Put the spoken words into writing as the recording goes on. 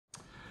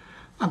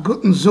A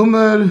guten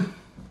Sommer,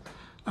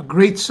 a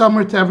great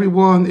summer to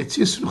everyone. It's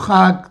Yisru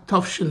Chag,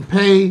 Tovshin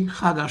Pei,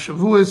 Chag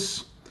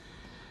HaShavuos.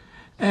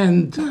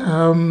 And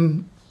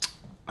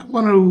I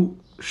want to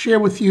share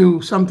with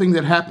you something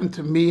that happened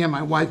to me and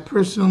my wife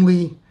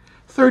personally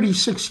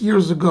 36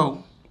 years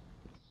ago.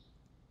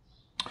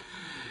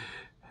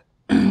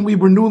 We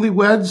were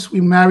newlyweds.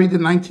 We married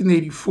in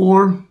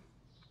 1984.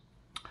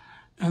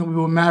 And we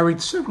were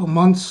married several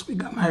months. We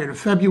got married in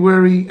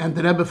February, and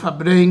the Rebbe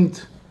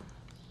verbringt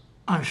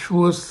on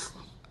Shavuos,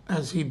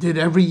 as he did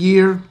every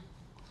year.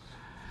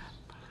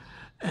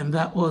 And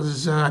that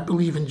was, I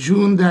believe, in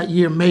June that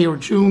year, May or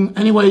June.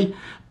 Anyway,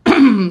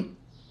 we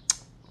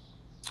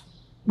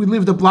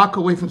lived a block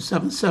away from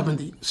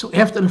 770. So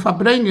after the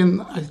verbringen,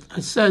 I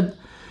said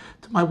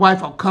to my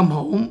wife, I'll come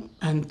home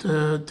and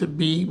to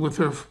be with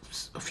her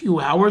a few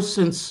hours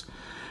since,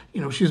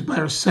 she's by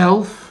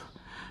herself.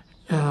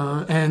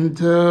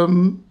 And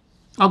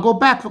I'll go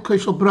back for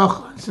Kos Shel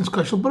Brocha. Since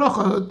Kos Shel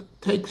Brocha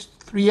takes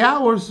 3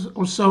 hours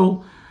or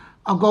so,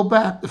 I'll go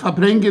back. The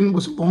verbringen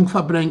was a long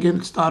verbringen.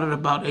 It started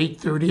about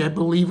 8:30, I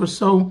believe, or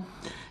so.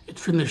 It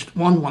finished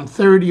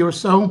 1:30 or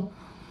so.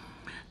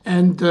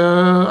 And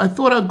I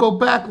thought I'd go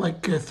back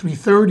like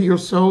 3:30 or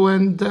so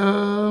and,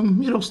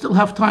 still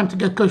have time to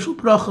get Kos Shel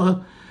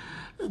Brocha,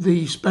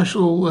 the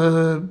special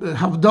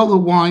Havdalah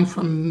wine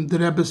from the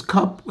Rebbe's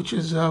cup, which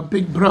is a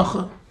big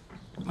bracha,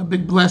 a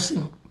big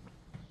blessing.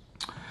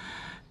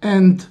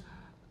 And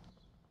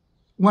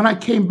when I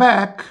came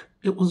back,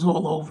 it was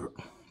all over.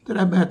 The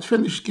Rebbe had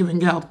finished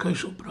giving out Kos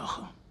Shel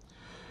Brocha.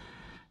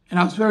 And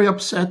I was very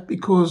upset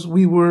because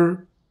we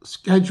were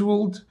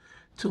scheduled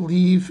to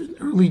leave in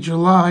early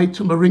July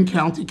to Marin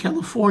County,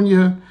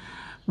 California,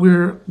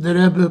 where the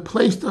Rebbe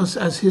placed us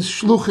as his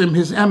shluchim,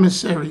 his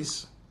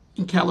emissaries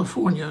in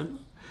California.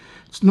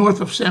 It's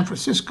north of San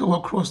Francisco,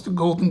 across the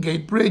Golden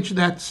Gate Bridge.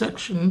 That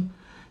section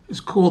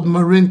is called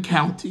Marin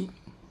County.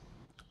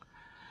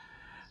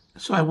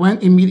 So I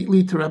went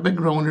immediately to Rabbi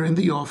Groner in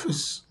the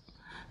office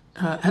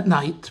at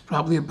night,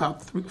 probably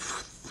about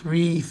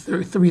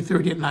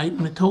 3:30 at night,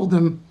 and I told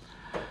him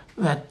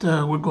that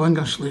we're going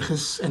on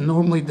shlichus, and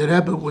normally the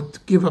Rebbe would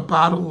give a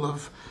bottle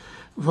of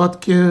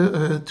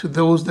vodka to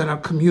those that are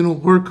communal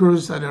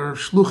workers, that are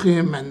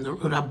shluchim and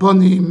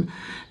rabbonim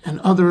and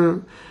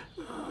other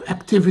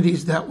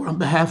activities that were on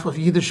behalf of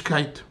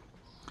Yiddishkeit.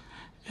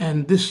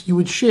 And this you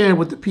would share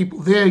with the people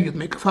there. You'd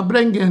make a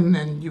verbringen,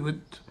 and you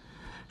would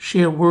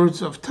share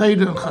words of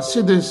Torah and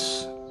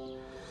Chassidus.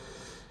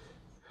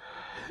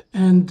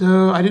 And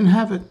I didn't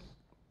have it.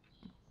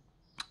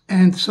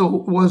 And so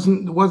it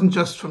wasn't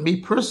just for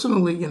me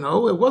personally,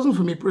 it wasn't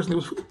for me personally,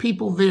 it was for the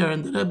people there.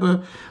 And the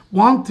Rebbe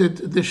wanted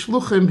the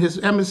shluchim, his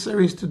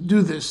emissaries, to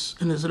do this,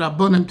 and his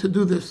rabbonim to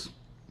do this.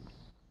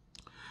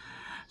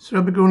 So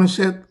Rabbi Groner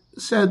said,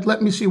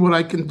 let me see what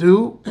I can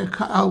do, and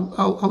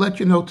I'll let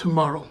you know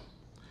tomorrow.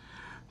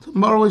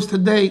 Tomorrow is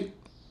today.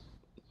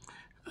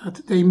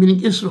 Today meaning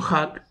Yisru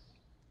Chag.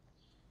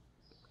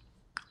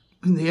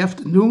 In the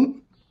afternoon,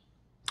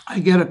 I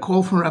get a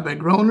call from Rabbi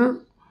Groner,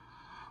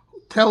 who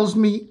tells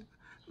me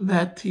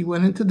that he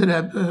went into the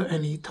Rebbe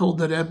and he told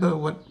the Rebbe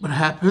what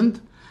happened.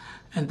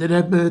 And the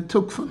Rebbe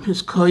took from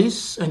his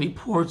kos and he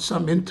poured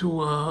some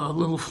into a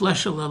little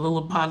fleshel, a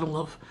little bottle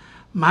of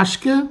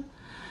mashke,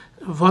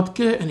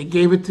 vodka, and he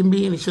gave it to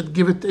me and he said,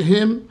 give it to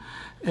him.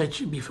 It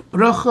should be for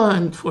bracha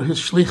and for his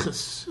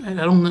shlichus. And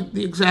I don't know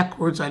the exact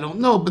words, I don't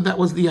know, but that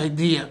was the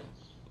idea.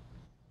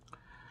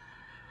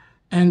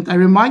 And I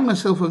remind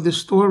myself of this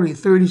story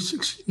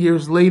 36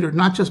 years later,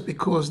 not just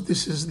because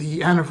this is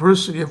the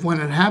anniversary of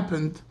when it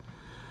happened,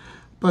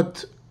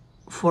 but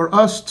for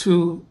us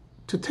to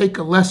take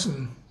a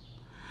lesson.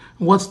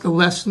 What's the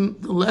lesson?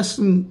 The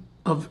lesson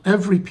of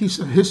every piece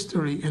of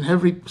history and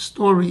every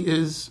story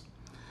is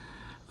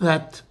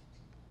that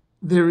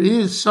there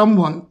is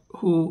someone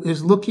who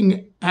is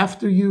looking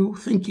after you,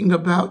 thinking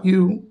about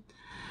you,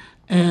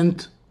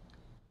 and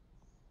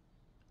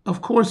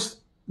of course,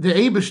 the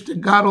Eibishter,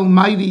 God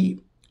Almighty,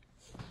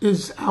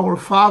 is our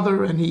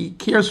Father, and He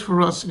cares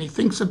for us, and He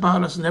thinks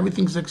about us, and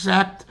everything's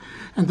exact,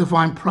 and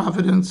divine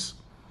providence,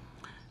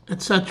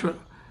 etc.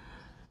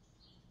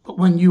 But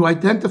when you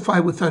identify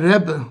with a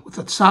Rebbe, with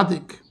a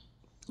tzaddik,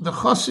 the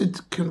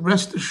chassid can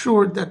rest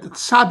assured that the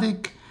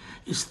tzaddik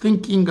is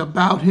thinking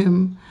about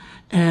him,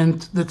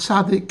 and the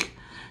tzaddik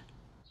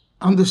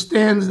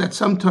understands that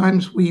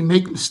sometimes we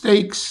make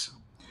mistakes,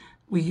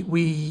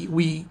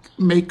 we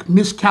make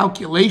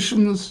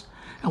miscalculations,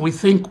 and we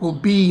think we'll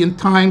be in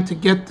time to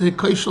get the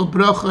Kos Shel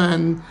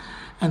Brocha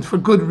and for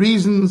good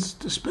reasons,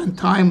 to spend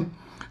time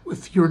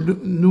with your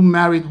new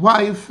married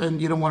wife,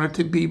 and you don't want her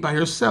to be by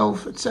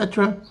herself,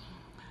 etc.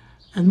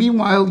 And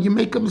meanwhile, you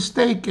make a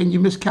mistake and you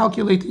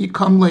miscalculate and you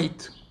come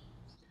late.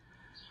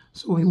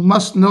 So we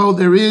must know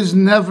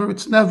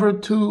it's never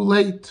too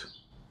late.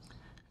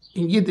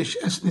 In Yiddish,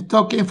 es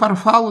nitokein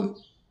farfallen.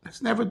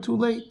 It's never too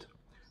late.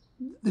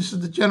 This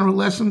is the general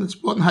lesson that's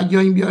brought in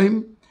Hayyim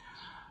Yom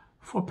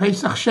for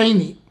Pesach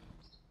Sheni.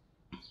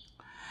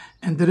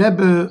 And the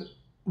Rebbe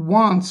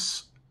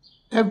wants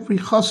every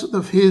chassid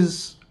of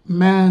his,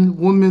 man,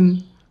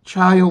 woman,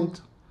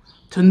 child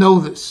to know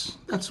this.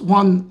 That's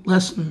one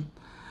lesson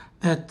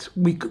that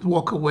we could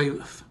walk away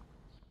with.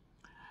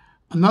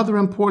 Another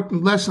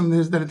important lesson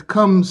is that it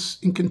comes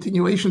in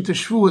continuation to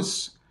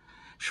Shavuos.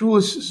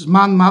 Shavuos is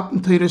Man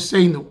Matan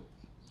Tereseinu.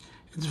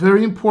 It's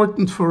very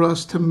important for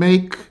us to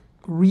make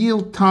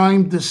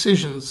real-time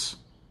decisions,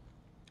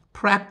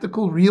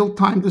 practical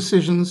real-time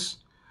decisions,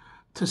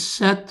 to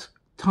set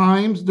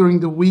times during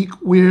the week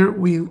where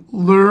we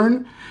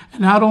learn,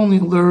 and not only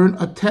learn,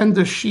 attend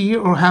a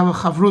shiur or have a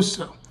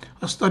chavrusa,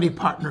 a study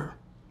partner.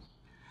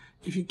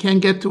 If you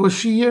can't get to a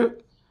shiur,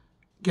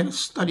 get a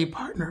study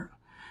partner.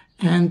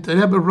 And the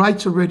Rebbe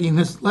writes already in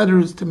his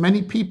letters to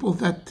many people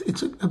that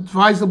it's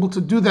advisable to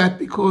do that,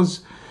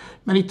 because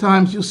many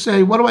times you'll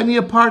say, what do I need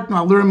a partner?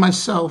 I'll learn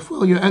myself.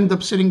 Well, you end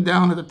up sitting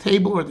down at the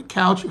table or the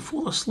couch, you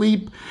fall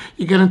asleep,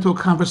 you get into a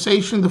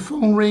conversation, the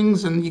phone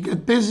rings, and you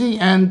get busy,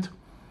 and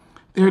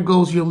there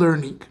goes your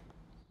learning.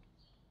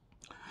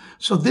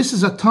 So this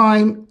is a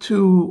time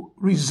to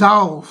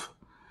resolve,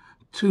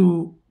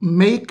 to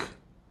make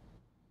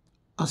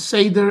a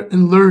seder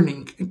in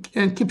learning.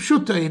 And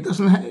kipshuta, it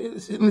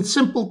doesn't in a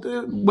simple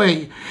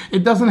way.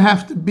 It doesn't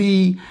have to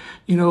be,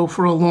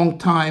 for a long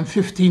time,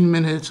 15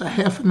 minutes, a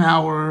half an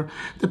hour,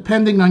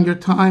 depending on your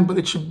time, but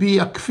it should be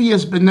a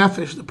kfiyas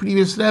benefesh. The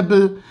previous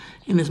Rebbe,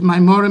 in his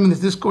Maimorim, in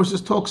his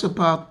discourses, talks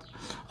about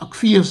a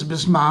kfiyas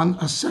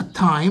bisman, a set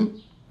time.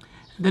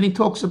 And then he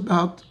talks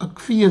about a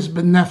kfiyas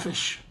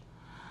benefesh.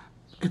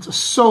 It's a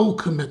soul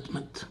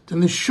commitment. The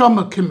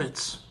neshama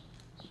commits.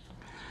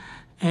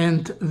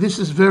 And this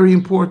is very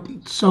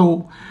important.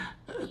 So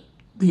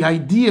the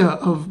idea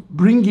of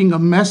bringing a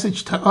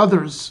message to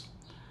others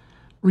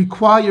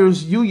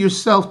requires you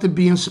yourself to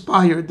be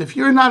inspired. If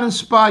you're not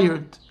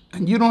inspired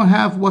and you don't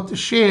have what to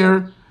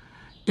share,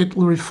 it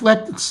will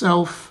reflect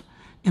itself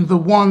in the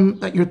one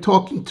that you're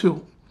talking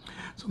to.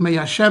 So may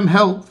Hashem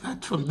help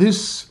that from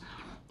this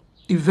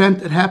event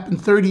that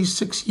happened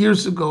 36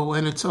 years ago,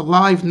 and it's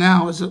alive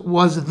now as it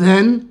was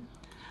then,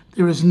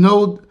 there is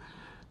no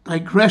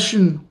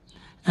digression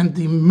and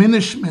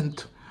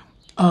diminishment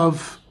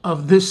of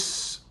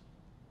this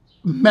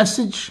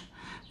message.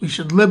 We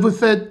should live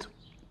with it.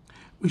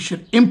 We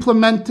should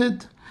implement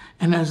it.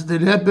 And as the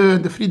Rebbe,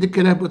 the Frierdiker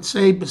Rebbe would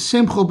say,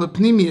 besimcha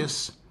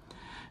bepnimius.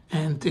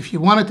 And if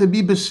you want it to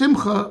be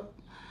besimcha,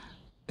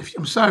 if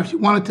you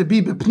want it to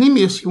be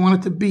bepnimius, you want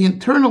it to be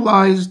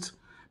internalized,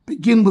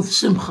 begin with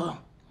simcha.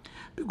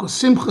 Because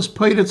simcha's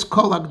peiretz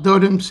kol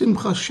agdorim,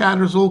 simcha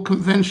shatters all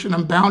convention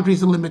and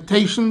boundaries and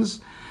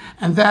limitations,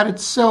 and that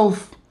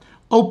itself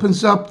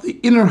opens up the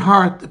inner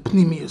heart, the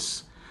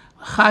pnimius.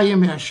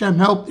 Chayim, may Hashem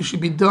help. This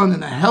should be done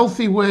in a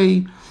healthy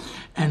way,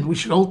 and we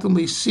should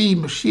ultimately see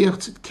Mashiach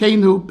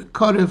Tzidkenu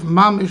b'karev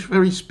mamish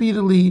very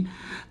speedily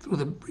through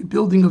the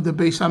rebuilding of the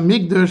Beis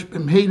Hamikdash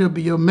b'mheira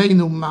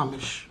b'yomeinu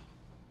mamish.